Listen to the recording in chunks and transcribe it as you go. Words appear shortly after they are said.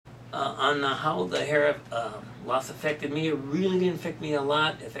On how the hair loss affected me, it really didn't affect me a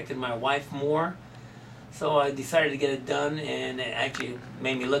lot. It affected my wife more. So I decided to get it done, and it actually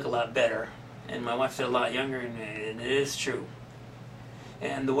made me look a lot better. And my wife's a lot younger, and it is true.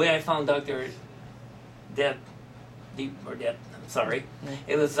 And the way I found Dr. Diep, I'm sorry,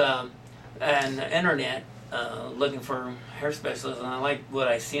 it was on the internet looking for hair specialists, and I liked what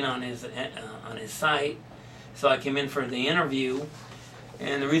I seen on his site. So I came in for the interview,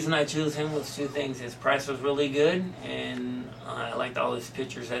 and the reason I chose him was two things. His price was really good, and I liked all his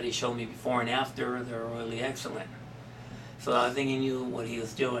pictures that he showed me before and after. They were really excellent. So I think he knew what he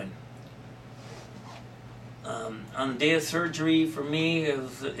was doing. On the day of surgery for me, it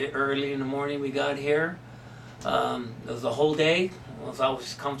was early in the morning we got here. It was the whole day. It was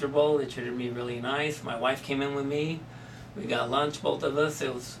always comfortable. They treated me really nice. My wife came in with me. We got lunch, both of us.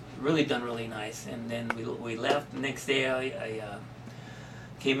 It was really done really nice. And then we left. The next day I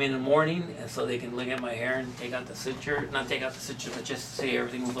came in the morning so they can look at my hair and take out the suture. Not take out the suture, but just say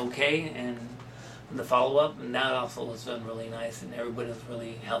everything was okay. And the follow-up, and that also was done really nice. And everybody was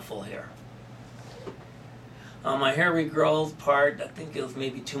really helpful here. My hair regrowth part, I think it was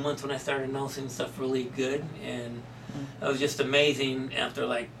maybe 2 months when I started noticing stuff really good, and it was just amazing. After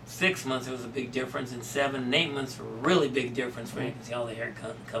like 6 months, it was a big difference, and 7 and 8 months were a really big difference where you can see all the hair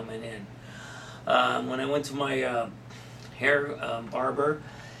coming in. When I went to my hair barber,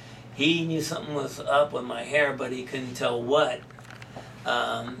 he knew something was up with my hair, but he couldn't tell what.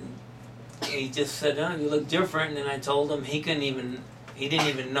 He just said, "Oh, you look different," and I told him he didn't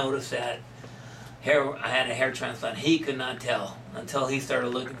even notice that I had a hair transplant. He could not tell until he started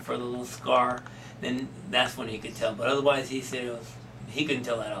looking for the little scar. Then that's when he could tell. But otherwise, he said he couldn't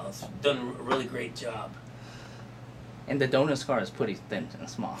tell at all. It's done a really great job. And the donor scar is pretty thin and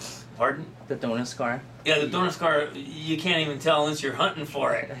small. Pardon? The donor scar? Yeah, the donor scar, you can't even tell unless you're hunting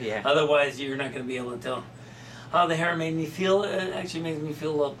for it. Yeah. Otherwise, you're not going to be able to tell. How the hair made me feel, it actually makes me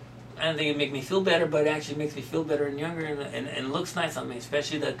feel, I don't think it makes me feel better, but it actually makes me feel better and younger, and it looks nice on me,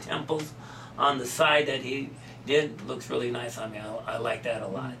 especially the temples on the side that he did looks really nice on me. I like that a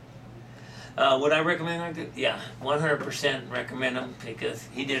lot. Would I recommend him? Yeah, 100% recommend him because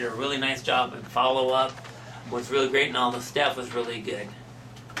he did a really nice job and follow-up was really great, and all the staff was really good.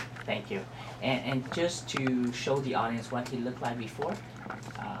 Thank you. And just to show the audience what he looked like before,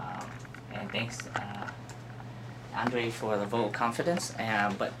 and thanks Andre for the vote of confidence.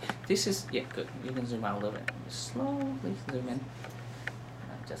 But this is, yeah, good. You can zoom out a little bit. Slowly zoom in.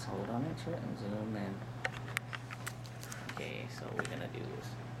 Just hold on to it and zoom in. Okay, so we're gonna do this.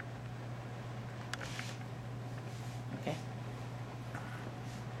 Okay.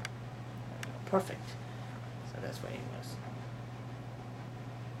 Perfect. So that's where he was.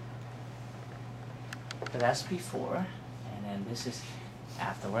 So that's before, and then this is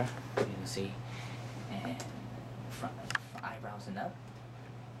afterward. You can see, and front eyebrows and up,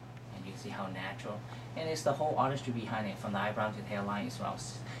 and you can see how natural. And it's the whole artistry behind it. From the eyebrows to the hairline is around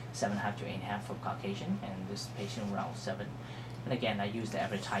 7.5 to 8.5 for Caucasian, and this patient around 7. And again, I use the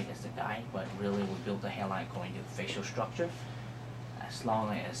average height as the guide, but really we build the hairline according to facial structure, as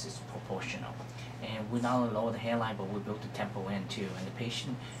long as it's proportional. And we not only lower the hairline, but we build the temple in too. And the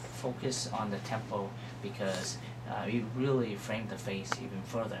patient focus on the temple because it really frame the face even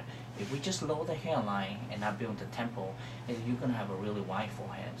further. If we just lower the hairline and not build the temple, you're gonna have a really wide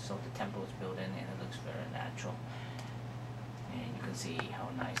forehead. So the temple is built in and it looks very natural. And you can see how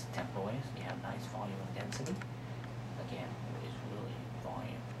nice the temple is. You have nice volume and density. Again, it is really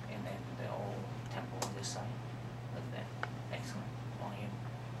volume. And then the whole temple on this side. Look at that. Excellent volume.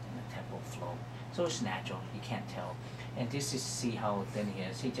 And the temple flow. So it's natural. You can't tell. And this is see how thin he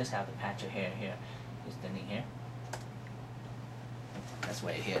is. He just have the patch of hair here. He's thinning here. That's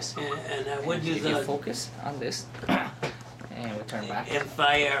where it is. And I would use you focus on this. And we turn back. If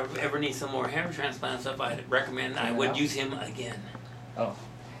I ever need some more hair transplant stuff, I'd recommend I would use him again. Oh,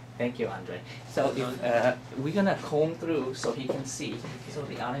 thank you, Andre. So if, we're gonna comb through so he can see, so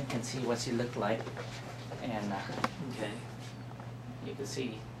the audience can see what he look like, and okay, you can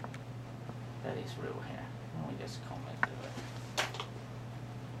see that is real hair. Let me just comb it through it,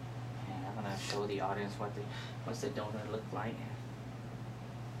 and I'm gonna show the audience what's the donor look like,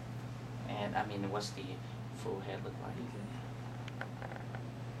 and I mean what's the full head look like.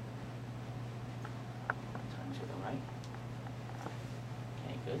 Turn to the right.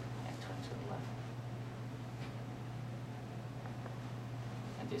 Okay, good. And turn to the left.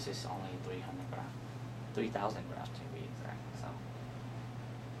 And this is only 300 grafts, 3,000 grafts to be exact. So,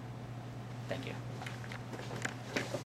 thank you.